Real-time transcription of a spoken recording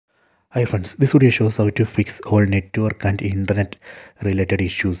Hi friends, this video shows how to fix all network and internet related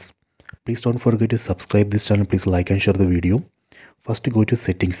issues. Please don't forget to subscribe this channel. Please like and share the video. First go to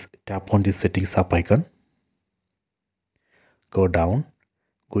settings, tap on the settings app icon, go down,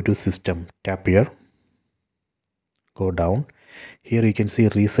 go to system, tap here, go down. Here you can see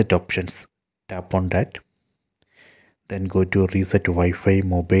reset options, tap on that. Then go to reset Wi-Fi,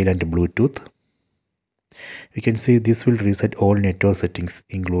 mobile and Bluetooth. You can see this will reset all network settings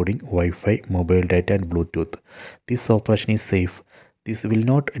including Wi-Fi, mobile data and Bluetooth. This operation is safe. This will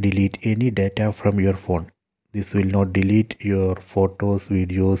not delete any data from your phone. This will not delete your photos,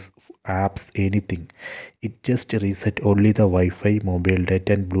 videos, apps, anything. It just reset only the Wi-Fi, mobile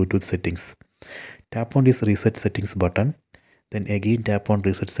data and Bluetooth settings. Tap on this reset settings button. Then again tap on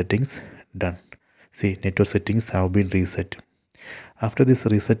reset settings. Done. See, network settings have been reset. After this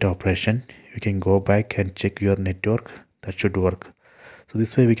reset operation, you can go back and check your network. That should work. So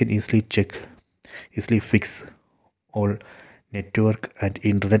this way we can easily fix all network and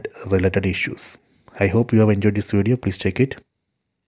internet related issues. I hope you have enjoyed this video. Please check it.